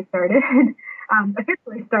supposedly started,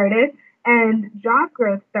 officially started, and job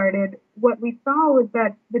growth started, what we saw was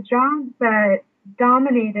that the jobs that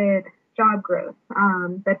dominated job growth,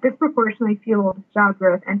 that disproportionately fueled job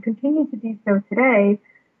growth and continue to do so today,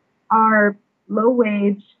 are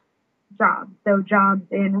low-wage jobs. So jobs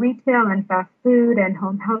in retail and fast food and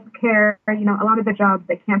home health care, a lot of the jobs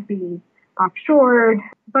that can't be offshored,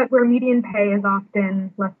 but where median pay is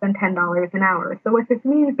often less than $10 an hour. So what this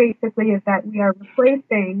means basically is that we are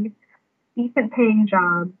replacing decent paying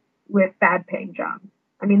jobs with bad paying jobs.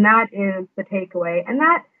 I mean, that is the takeaway. And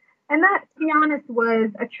that, to be honest,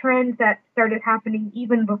 was a trend that started happening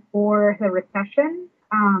even before the recession.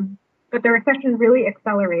 But the recession really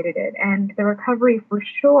accelerated it. And the recovery for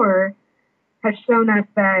sure has shown us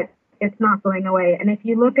that it's not going away. And if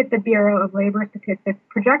you look at the Bureau of Labor Statistics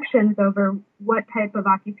projections over what type of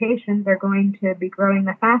occupations are going to be growing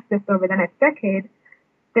the fastest over the next decade,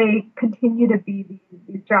 they continue to be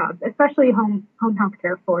these jobs, especially home health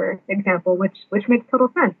care, for example, which makes total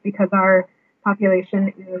sense because our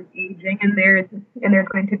population is aging and there's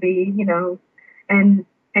going to be, an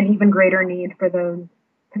even greater need for those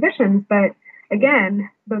positions. But again,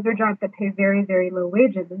 those are jobs that pay very, very low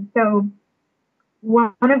wages. And so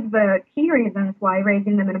one of the key reasons why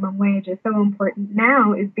raising the minimum wage is so important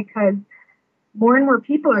now is because more and more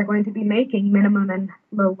people are going to be making minimum and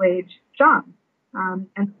low wage jobs.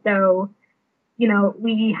 And so,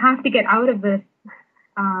 we have to get out of this.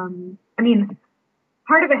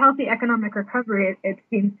 Part of a healthy economic recovery, it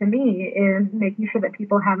seems to me, is making sure that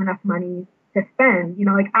people have enough money to spend,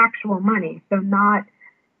 like actual money. So not,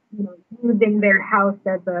 using their house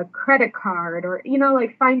as a credit card or,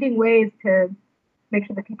 finding ways to make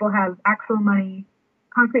sure that people have actual money,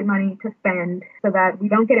 concrete money to spend so that we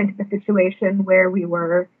don't get into the situation where we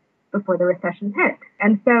were before the recession hit.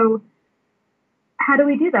 And so how do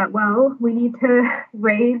we do that? Well, we need to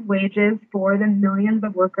raise wages for the millions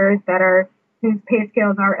of workers whose pay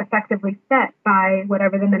scales are effectively set by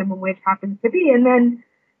whatever the minimum wage happens to be. And then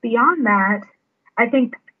beyond that, I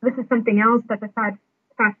think this is something else that the fast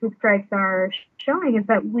food strikes are showing is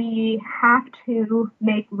that we have to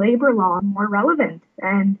make labor law more relevant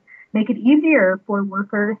and make it easier for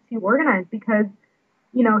workers to organize because,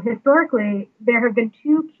 historically, there have been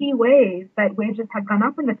two key ways that wages have gone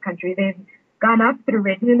up in this country. They've gone up through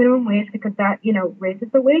raising the minimum wage because that,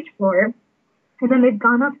 raises the wage floor. And then they've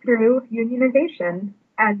gone up through unionization,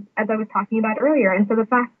 as I was talking about earlier. And so the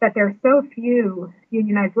fact that there are so few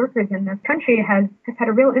unionized workers in this country has had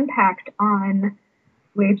a real impact on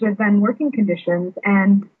wages and working conditions.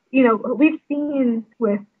 And, we've seen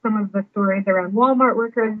with some of the stories around Walmart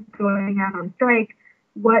workers going out on strike,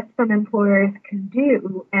 what some employers can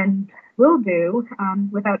do and will do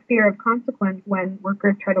without fear of consequence when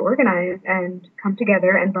workers try to organize and come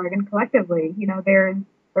together and bargain collectively. There's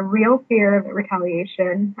a real fear of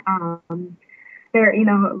retaliation.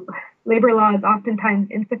 Labor law is oftentimes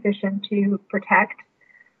insufficient to protect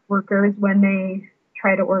workers when they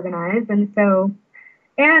try to organize. And so,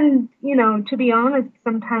 to be honest,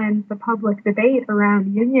 sometimes the public debate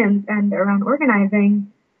around unions and around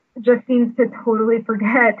organizing just seems to totally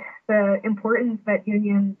forget the importance that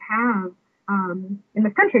unions have in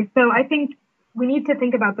this country. So I think we need to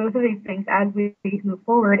think about both of these things as we move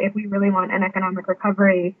forward if we really want an economic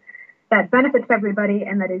recovery that benefits everybody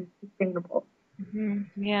and that is sustainable.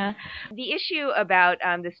 Mm-hmm. Yeah. The issue about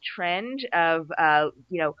this trend of,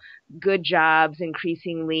 good jobs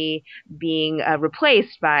increasingly being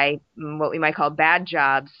replaced by what we might call bad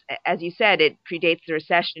jobs, as you said, it predates the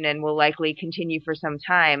recession and will likely continue for some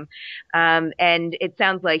time. And it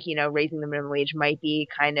sounds like, raising the minimum wage might be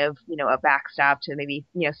kind of, a backstop to maybe,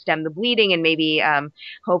 stem the bleeding and maybe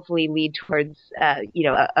hopefully lead towards, a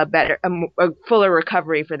fuller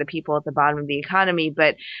recovery for the people at the bottom of the economy.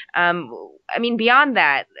 But beyond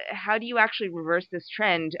that, how do you actually reverse this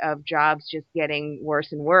trend of jobs just getting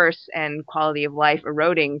worse and worse and quality of life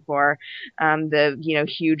eroding for the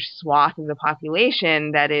huge swath of the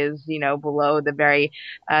population that is below the very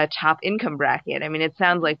top income bracket? It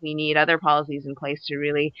sounds like we need other policies in place to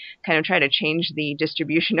really kind of try to change the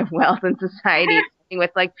distribution of wealth in society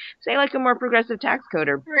with a more progressive tax code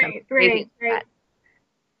or right.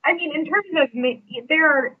 In terms of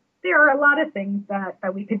there are a lot of things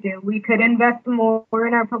that we could do. We could invest more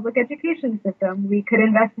in our public education system. We could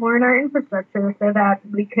invest more in our infrastructure so that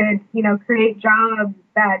we could, create jobs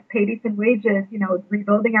that pay decent wages,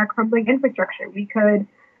 rebuilding our crumbling infrastructure. We could,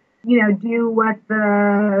 do what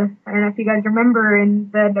I don't know if you guys remember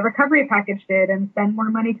in the recovery package did and send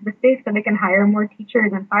more money to the states so they can hire more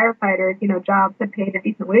teachers and firefighters, jobs that pay the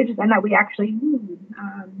decent wages and that we actually need.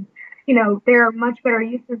 There are much better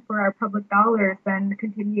uses for our public dollars than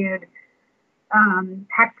continued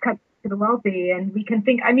tax cuts to the wealthy. And we can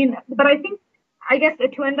think, but I guess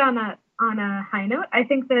to end on a high note, I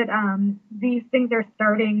think that these things are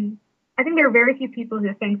starting. I think there are very few people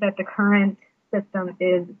who think that the current system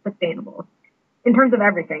is sustainable in terms of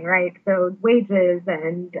everything, right? So wages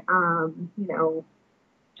and,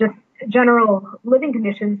 just general living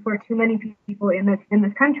conditions for too many people in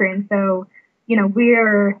this country. And so,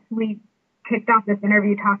 we kicked off this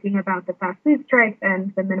interview talking about the fast food strikes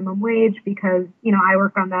and the minimum wage because, I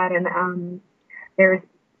work on that, and there's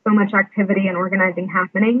so much activity and organizing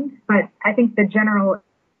happening. But I think the general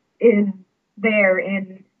is there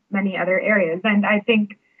in many other areas. And I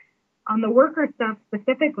think on the worker stuff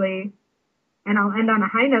specifically, and I'll end on a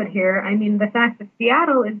high note here, I mean, the fact that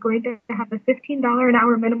Seattle is going to have a $15 an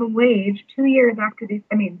hour minimum wage 2 years after these,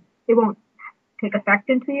 I mean, it won't take effect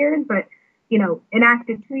in 2 years, but,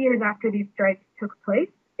 enacted 2 years after these strikes took place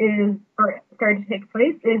started to take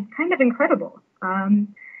place is kind of incredible.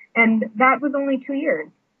 And that was only 2 years.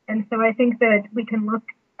 And so I think that we can look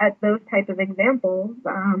at those types of examples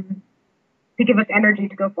to give us energy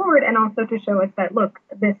to go forward, and also to show us that, look,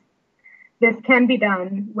 this can be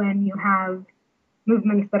done when you have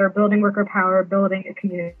movements that are building worker power, building a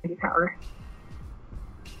community power.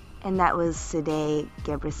 And that was Sede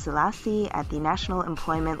Ghebreselassie at the National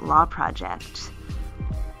Employment Law Project.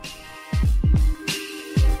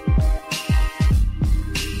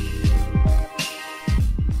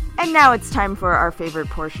 And now it's time for our favorite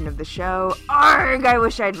portion of the show. Arg, I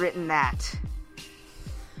wish I'd written that.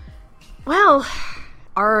 Well,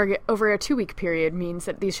 arg over a 2-week period means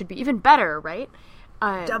that these should be even better, right?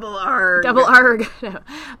 Double arg. Double arg.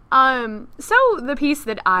 No. So the piece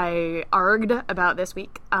that I arged about this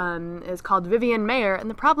week is called Vivian Maier and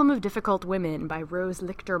the Problem of Difficult Women by Rose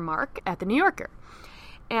Lichter-Mark at The New Yorker.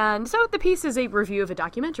 And so the piece is a review of a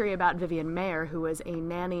documentary about Vivian Maier, who was a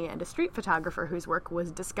nanny and a street photographer whose work was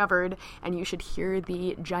discovered, and you should hear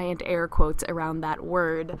the giant air quotes around that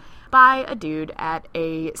word, by a dude at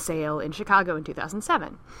a sale in Chicago in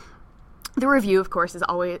 2007. The review, of course, is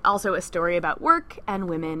also a story about work and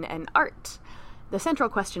women and art. The central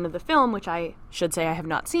question of the film, which I should say I have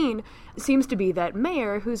not seen, seems to be that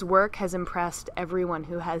Maier, whose work has impressed everyone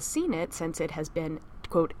who has seen it since it has been,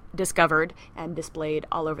 quote, discovered and displayed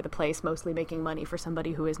all over the place, mostly making money for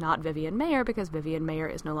somebody who is not Vivian Maier because Vivian Maier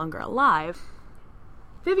is no longer alive.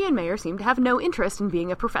 Vivian Maier seemed to have no interest in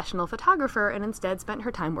being a professional photographer and instead spent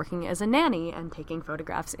her time working as a nanny and taking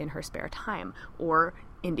photographs in her spare time, or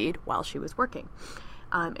indeed while she was working.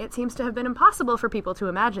 It seems to have been impossible for people to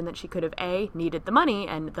imagine that she could have A, needed the money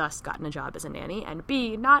and thus gotten a job as a nanny, and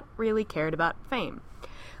B, not really cared about fame.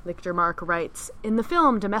 Lichter-Mark writes, "In the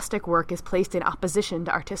film, domestic work is placed in opposition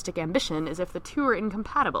to artistic ambition as if the two are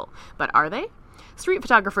incompatible. But are they? Street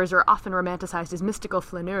photographers are often romanticized as mystical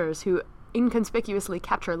flaneurs who inconspicuously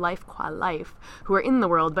capture life qua life, who are in the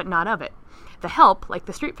world but not of it. The help, like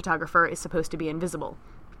the street photographer, is supposed to be invisible.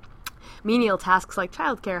 Menial tasks like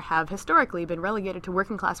childcare have historically been relegated to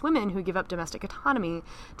working-class women who give up domestic autonomy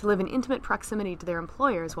to live in intimate proximity to their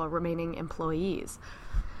employers while remaining employees."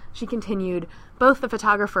 She continued, "Both the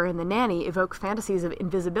photographer and the nanny evoke fantasies of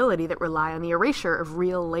invisibility that rely on the erasure of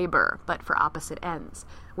real labor, but for opposite ends.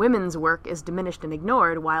 Women's work is diminished and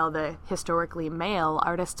ignored, while the historically male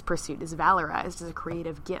artist's pursuit is valorized as a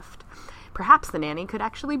creative gift. Perhaps the nanny could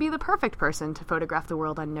actually be the perfect person to photograph the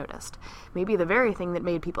world unnoticed. Maybe the very thing that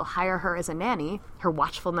made people hire her as a nanny, her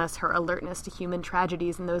watchfulness, her alertness to human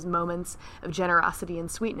tragedies in those moments of generosity and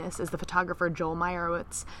sweetness, as the photographer Joel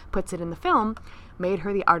Meyerowitz puts it in the film, made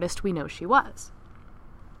her the artist we know she was.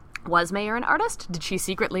 Was Maier an artist? Did she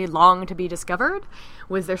secretly long to be discovered?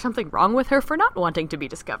 Was there something wrong with her for not wanting to be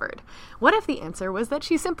discovered? What if the answer was that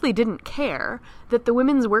she simply didn't care, that the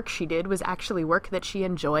women's work she did was actually work that she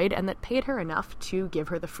enjoyed and that paid her enough to give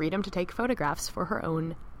her the freedom to take photographs for her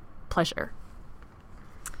own pleasure?"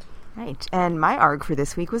 Right. And my ARG for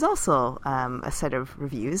this week was also a set of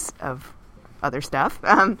reviews of other stuff.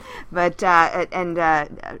 But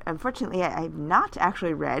unfortunately, I've not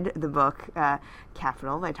actually read the book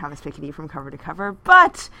Capital by Thomas Piketty from cover to cover,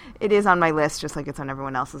 but it is on my list, just like it's on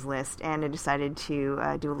everyone else's list, and I decided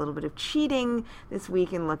to do a little bit of cheating this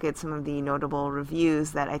week and look at some of the notable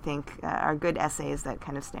reviews that I think are good essays that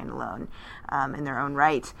kind of stand alone in their own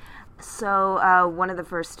right. So one of the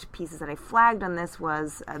first pieces that I flagged on this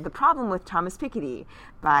was The Problem with Thomas Piketty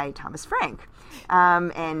by Thomas Frank.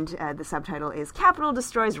 And the subtitle is Capital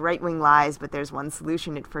Destroys Right-Wing Lies, but There's One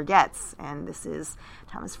Solution It Forgets. And this is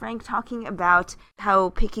Thomas Frank talking about how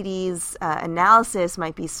Piketty's analysis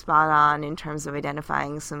might be spot on in terms of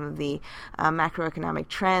identifying some of the macroeconomic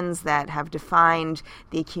trends that have defined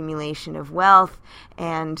the accumulation of wealth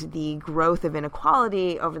and the growth of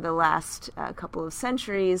inequality over the last couple of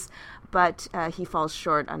centuries. but he falls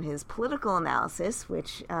short on his political analysis,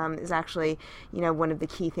 which is actually, one of the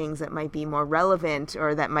key things that might be more relevant,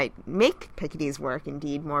 or that might make Piketty's work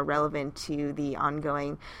indeed more relevant to the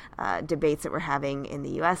ongoing debates that we're having in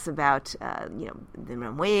the U.S. about, the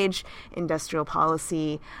minimum wage, industrial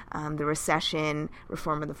policy, the recession,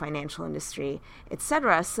 reform of the financial industry,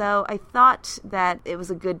 etc. So I thought that it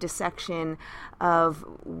was a good dissection of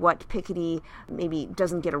what Piketty maybe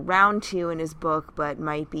doesn't get around to in his book, but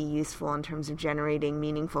might be useful in terms of generating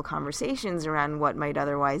meaningful conversations around what might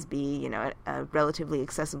otherwise be, a relatively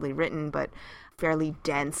accessibly written but fairly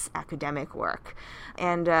dense academic work.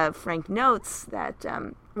 And Frank notes that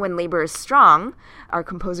when labor is strong, our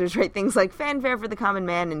composers write things like fanfare for the common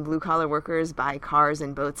man and blue-collar workers buy cars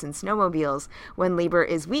and boats and snowmobiles. When labor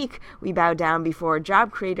is weak, we bow down before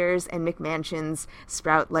job creators and McMansions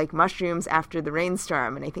sprout like mushrooms after the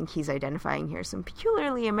rainstorm. And I think he's identifying here some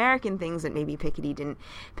peculiarly American things that maybe Piketty didn't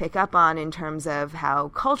pick up on in terms of how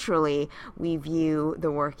culturally we view the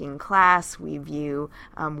working class, we view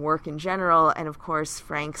work in general, and of course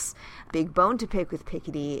Frank's big bone to pick with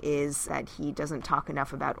Piketty is that he doesn't talk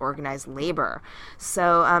enough about organized labor.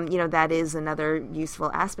 So, that is another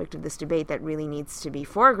useful aspect of this debate that really needs to be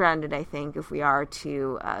foregrounded, I think, if we are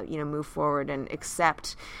to, move forward and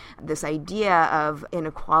accept this idea of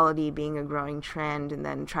inequality being a growing trend and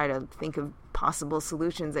then try to think of possible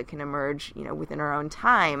solutions that can emerge, within our own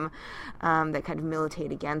time that kind of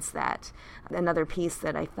militate against that. Another piece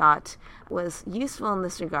that I thought was useful in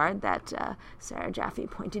this regard that Sarah Jaffe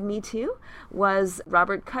pointed me to was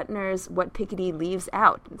Robert Kuttner's What Piketty Leaves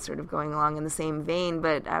Out. It's sort of going along in the same vein,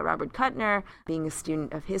 but Robert Kuttner, being a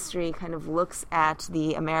student of history, kind of looks at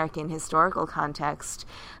the American historical context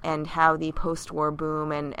and how the post-war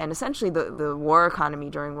boom and essentially the war economy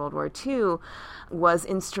during World War II was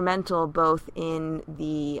instrumental both in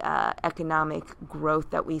the economic growth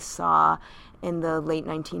that we saw in the late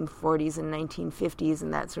 1940s and 1950s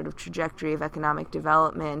and that sort of trajectory of economic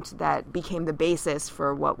development that became the basis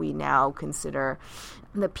for what we now consider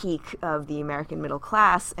the peak of the American middle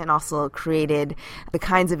class, and also created the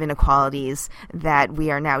kinds of inequalities that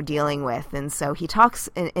we are now dealing with. And so he talks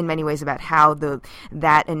in many ways about how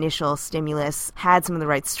that initial stimulus had some of the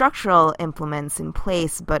right structural implements in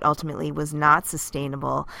place, but ultimately was not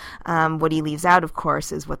sustainable. What he leaves out, of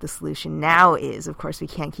course, is what the solution now is. Of course, we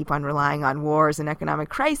can't keep on relying on wars and economic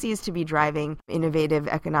crises to be driving innovative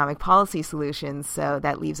economic policy solutions. So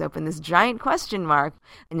that leaves open this giant question mark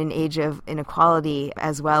in an age of inequality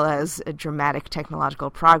as well as a dramatic technological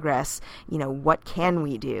progress. What can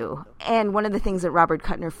we do? And one of the things that Robert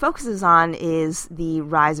Kuttner focuses on is the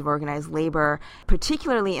rise of organized labor,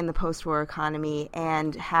 particularly in the post-war economy,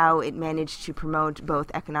 and how it managed to promote both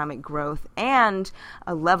economic growth and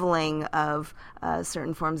a leveling of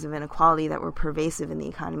certain forms of inequality that were pervasive in the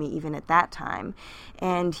economy even at that time.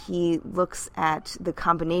 And he looks at the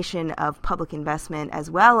combination of public investment as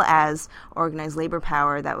well as organized labor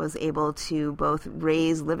power that was able to both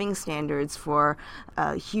raise living standards for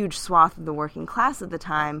a huge swath of the working class at the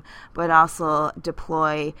time, but also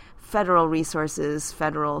deploy federal resources,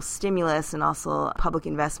 federal stimulus, and also public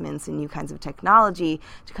investments in new kinds of technology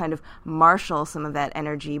to kind of marshal some of that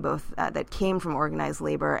energy, both that came from organized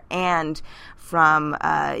labor and from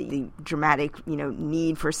the dramatic,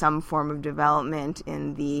 need for some form of development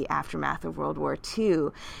in the aftermath of World War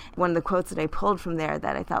II. One of the quotes that I pulled from there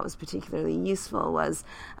that I thought was particularly useful was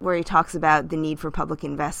where he talks about the need for public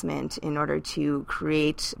investment in order to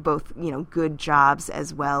create both, good jobs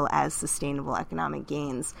as well as sustainable economic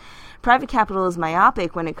gains. Private capital is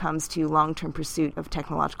myopic when it comes to long-term pursuit of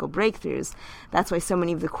technological breakthroughs. That's why so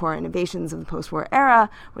many of the core innovations of the post-war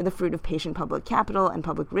era were the fruit of patient public capital and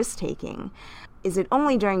public risk-taking. Is it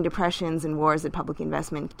only during depressions and wars that public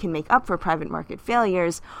investment can make up for private market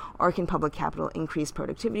failures, or can public capital increase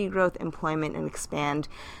productivity growth, employment, and expand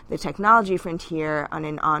the technology frontier on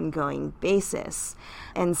an ongoing basis?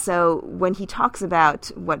 And so when he talks about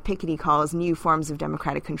what Piketty calls new forms of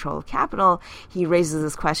democratic control of capital, he raises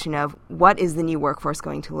this question of what is the new workforce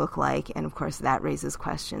going to look like? And of course that raises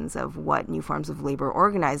questions of what new forms of labor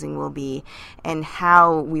organizing will be and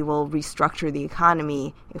how we will restructure the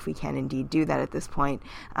economy, if we can indeed do that at this point,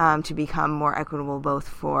 to become more equitable both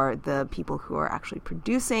for the people who are actually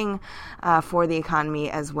producing for the economy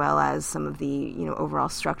as well as some of the overall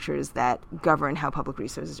structures that govern how public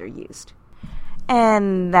resources are used.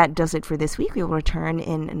 And that does it for this week. We will return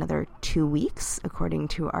in another 2 weeks, according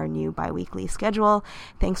to our new bi-weekly schedule.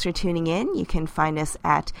 Thanks for tuning in. You can find us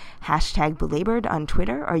at #Belabored on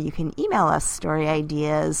Twitter, or you can email us story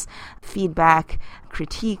ideas, feedback,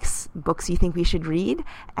 critiques, books you think we should read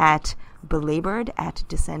at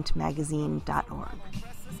belabored@dissentmagazine.org.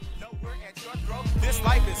 This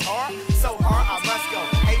life is hard, so hard I must go.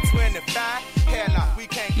 825, hell no, we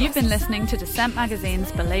can't go. You've been listening to Dissent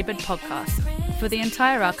Magazine's Belabored podcast. For the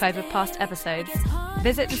entire archive of past episodes,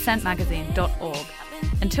 visit dissentmagazine.org.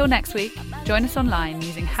 Until next week, join us online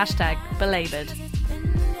using #Belabored.